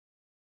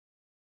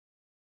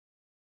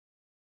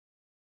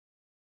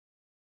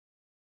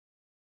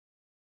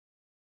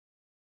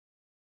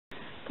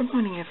Good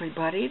morning,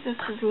 everybody. This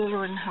is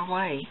Lila in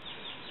Hawaii.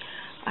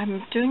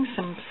 I'm doing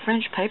some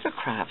French paper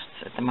crafts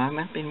at the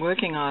moment. Been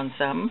working on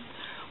some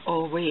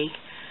all week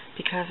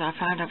because I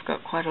find I've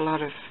got quite a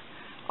lot of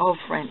old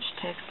French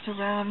text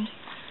around,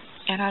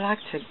 and I like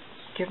to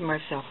give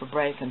myself a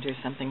break and do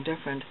something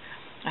different.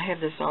 I have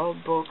this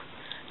old book,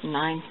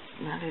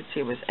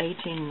 it was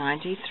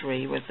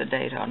 1893 with the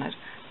date on it,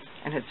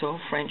 and it's all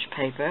French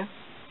paper,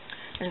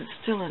 and it's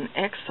still in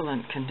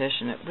excellent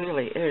condition. It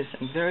really is,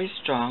 and very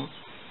strong.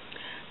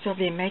 So I've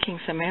been making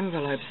some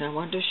envelopes, and I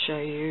want to show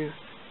you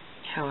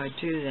how I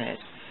do that.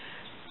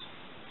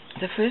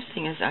 The first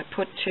thing is I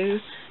put two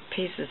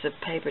pieces of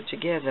paper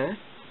together,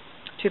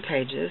 2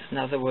 pages, in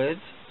other words,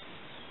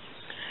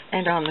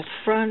 and on the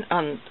front,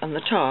 on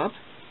the top,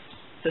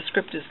 the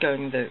script is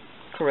going the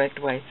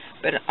correct way,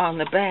 but on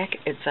the back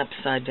it's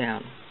upside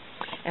down.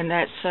 And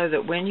that's so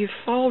that when you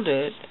fold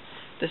it,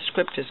 the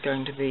script is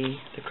going to be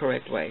the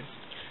correct way,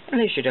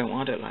 unless you don't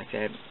want it like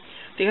that.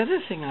 The other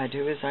thing I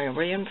do is I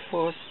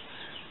reinforce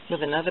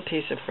with another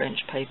piece of French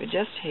paper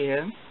just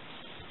here,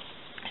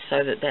 so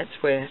that that's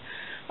where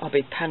I'll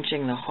be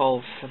punching the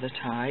hole for the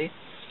tie.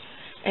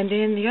 And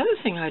then the other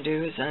thing I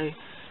do is I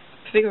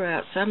figure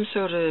out some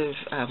sort of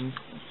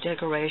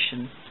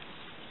decoration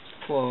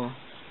for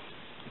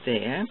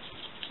there,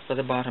 for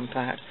the bottom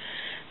part.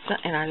 So,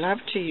 and I love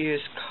to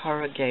use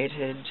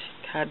corrugated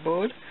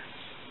cardboard,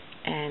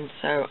 and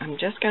so I'm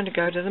just going to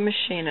go to the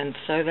machine and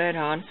sew that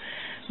on.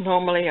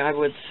 Normally I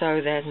would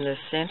sew that in the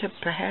center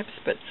perhaps,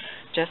 but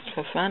just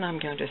for fun I'm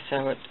going to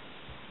sew it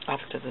off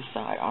to the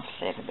side,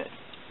 offset a bit.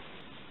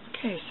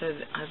 Okay, so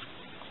I've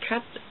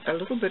cut a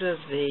little bit of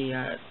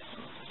the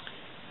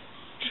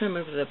trim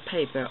of the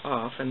paper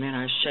off, and then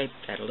I shaped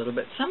that a little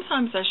bit.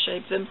 Sometimes I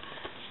shape them.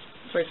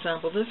 For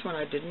example, this one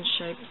I didn't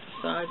shape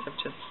the sides,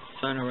 I've just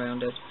sewn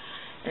around it,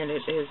 and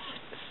it is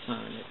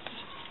sewn.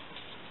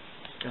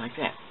 It's like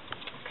that.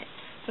 Okay,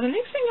 so the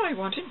next thing I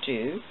want to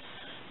do,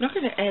 I'm not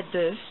going to add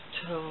this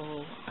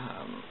till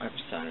I've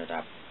sewn it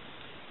up.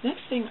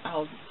 Next thing,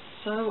 I'll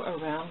sew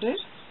around it,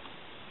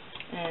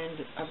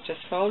 and I've just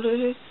folded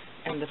it,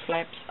 and the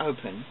flaps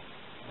open.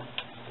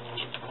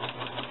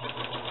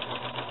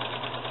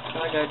 So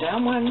I go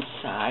down one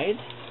side.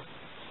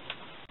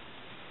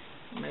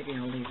 Maybe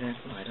I'll leave that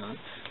light on.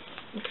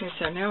 Okay,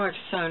 so now I've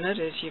sewn it,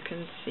 as you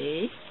can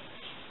see.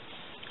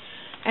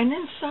 And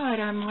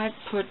inside I might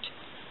put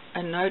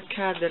a note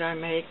card that I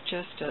make,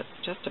 just a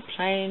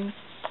plain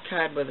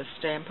card with a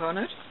stamp on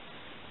it.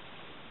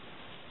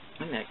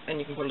 And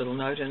you can put a little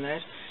note in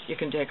that. You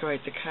can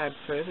decorate the card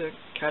further,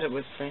 cut it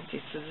with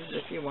fancy scissors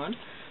if you want.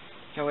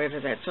 However,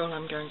 that's all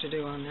I'm going to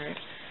do on that.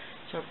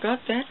 So I've got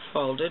that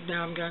folded.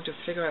 Now I'm going to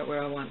figure out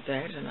where I want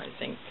that, and I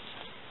think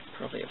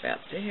probably about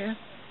there.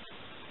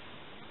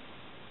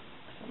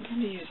 So I'm going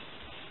to use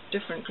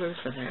different glue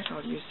for that.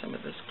 I'll use some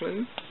of this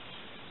glue.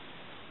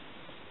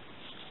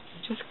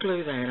 Just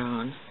glue that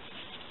on.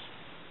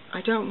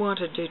 I don't want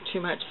to do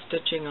too much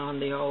stitching on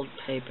the old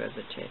paper,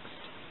 the text.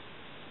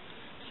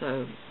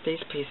 So these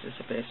pieces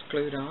are best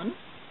glued on.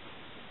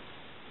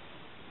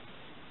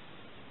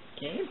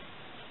 Okay.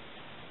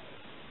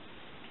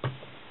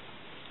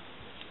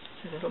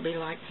 So that'll be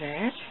like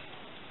that.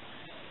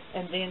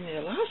 And then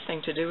the last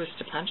thing to do is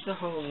to punch the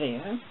hole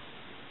there.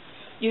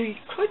 You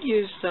could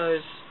use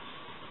those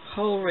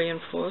hole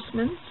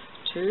reinforcements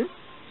too.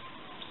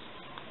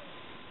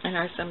 And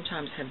I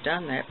sometimes have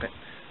done that, but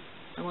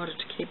I wanted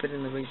to keep it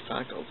in the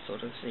recycled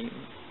sort of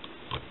theme.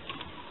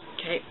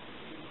 Okay.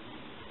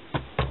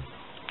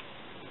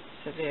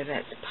 So there,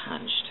 that's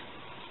punched.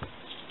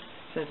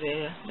 So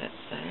there, that's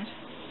that.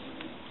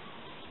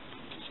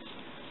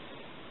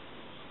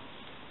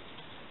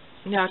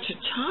 Now to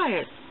tie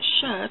it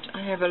shut,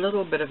 I have a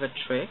little bit of a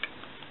trick.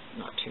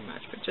 Not too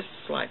much, but just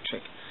a slight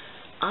trick.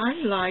 I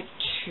like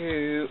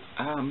to,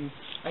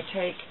 I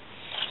take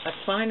a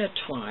finer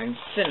twine,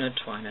 thinner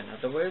twine in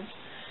other words.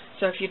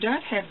 So if you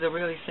don't have the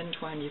really thin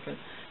twine, you can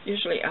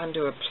usually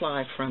undo a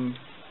ply from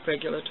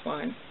regular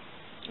twine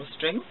or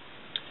string.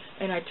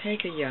 And I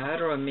take a yard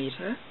or a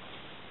meter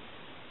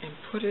and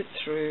put it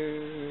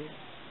through,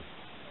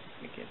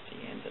 let me get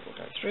the end it'll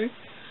go through,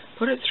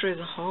 put it through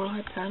the hole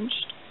I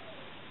punched.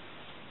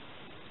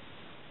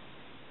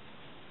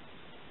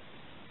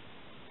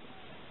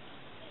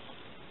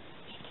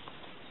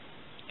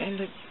 And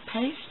it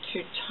pays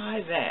to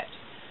tie that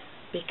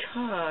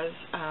because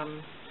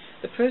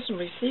the person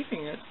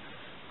receiving it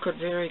could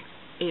very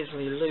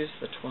easily lose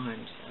the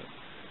twine. So,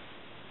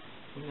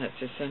 and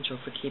that's essential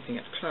for keeping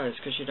it closed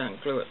because you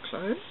don't glue it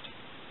closed.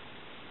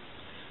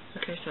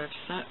 Okay, so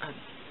I've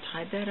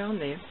tied that on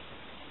there.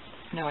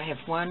 Now I have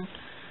one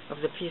of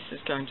the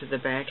pieces going to the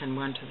back and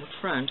one to the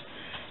front,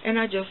 and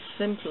I just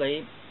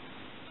simply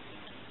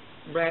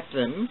wrap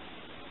the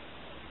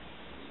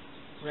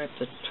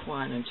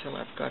twine until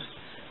I've got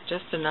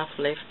just enough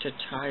left to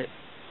tie it.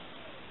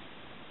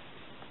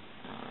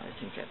 I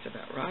think that's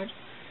about right.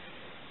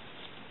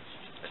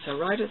 So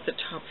right at the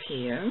top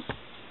here,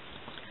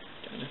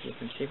 don't know if you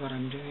can see what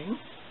I'm doing.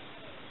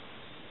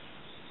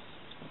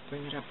 I'll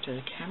bring it up to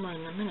the camera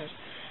in a minute.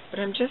 But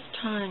I'm just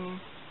tying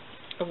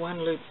a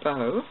one-loop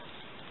bow.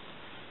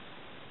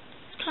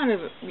 It's kind of,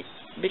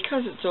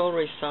 because it's all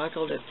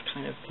recycled, it's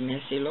kind of a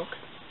messy look.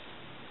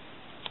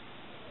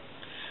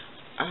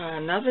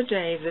 Another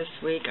day this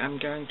week I'm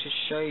going to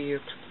show you a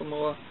couple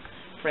more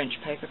French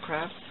paper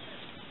crafts.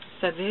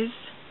 So here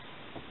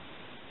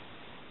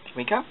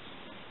we go.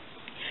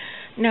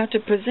 Now to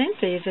present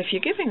these, if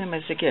you're giving them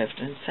as a gift,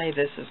 and say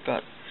this has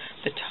got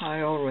the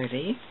tie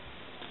already,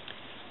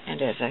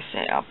 and as I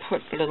say, I'll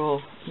put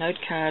little note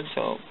cards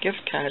or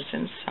gift cards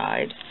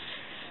inside.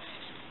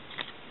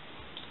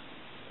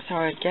 So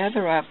I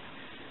gather up,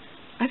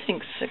 I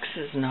think 6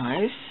 is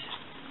nice.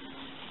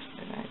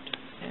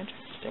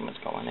 Then what's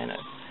going in it?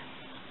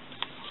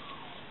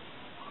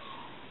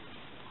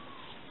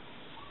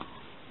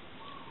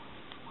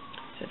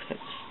 So if it's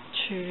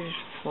 2,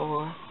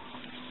 4. Of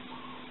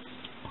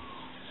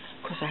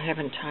course, I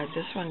haven't tied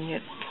this one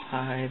yet.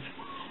 5,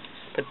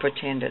 but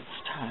pretend it's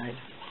tied.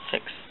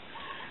 6.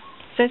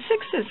 So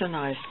 6 is a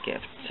nice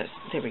gift. So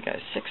there we go.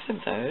 6 of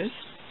those.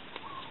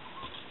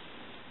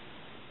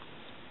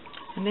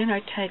 And then I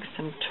take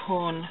some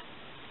torn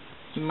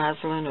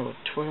muslin or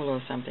twill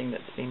or something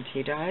that's been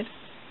tea dyed.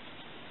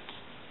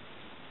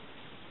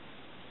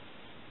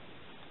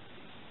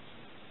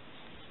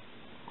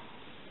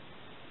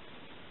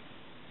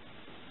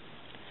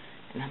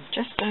 And I'm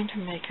just going to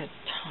make a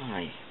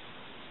tie.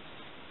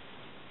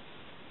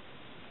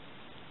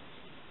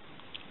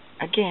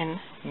 Again,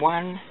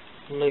 one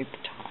loop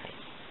tie.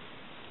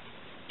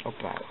 Or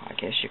bow, I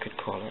guess you could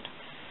call it.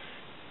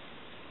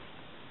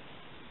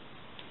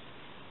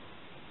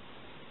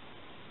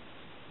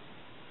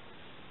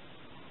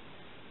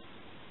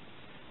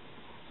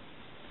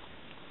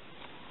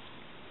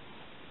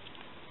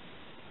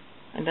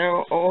 And there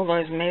are all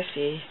those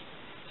messy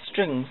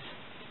strings.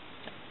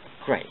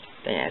 Great,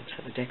 they add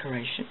to the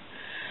decoration.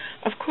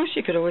 Of course,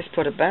 you could always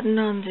put a button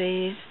on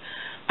these.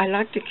 I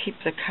like to keep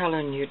the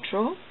color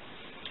neutral,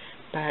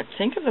 but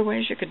think of the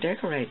ways you could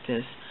decorate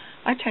this.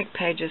 I take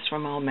pages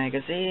from old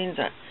magazines.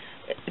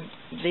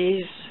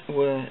 These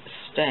were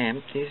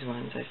stamped, these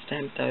ones, I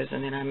stamped those,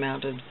 and then I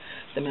mounted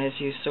them, as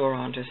you saw,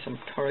 onto some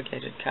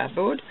corrugated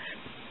cardboard.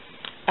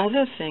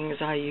 Other things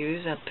I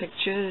use are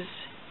pictures.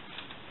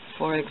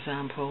 For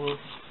example,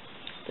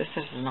 this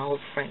is an old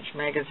French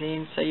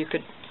magazine, so you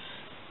could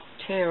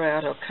tear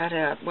out or cut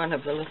out one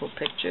of the little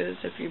pictures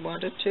if you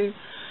wanted to,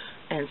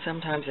 and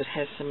sometimes it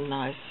has some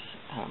nice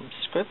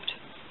script,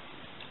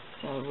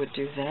 so I would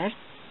do that.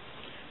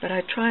 But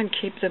I try and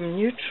keep them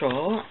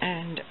neutral,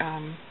 and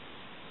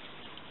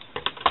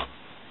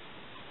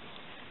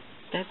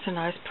that's a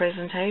nice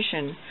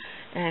presentation.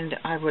 And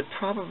I would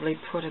probably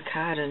put a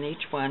card in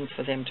each one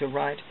for them to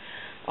write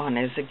on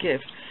as a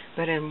gift,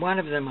 but in one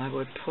of them I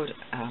would put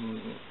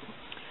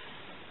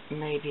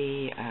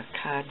maybe a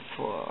card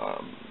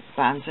for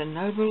Barnes &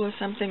 Noble or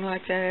something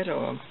like that,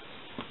 or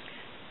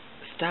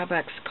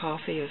Starbucks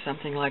coffee or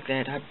something like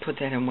that. I'd put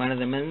that in one of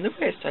them, and the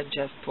rest I'd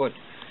just put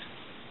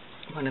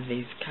one of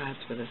these cards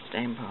with a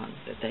stamp on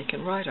that they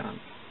can write on.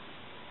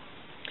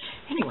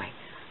 Anyway,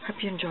 hope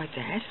you enjoyed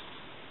that.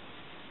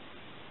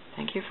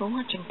 Thank you for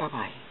watching.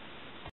 Bye-bye.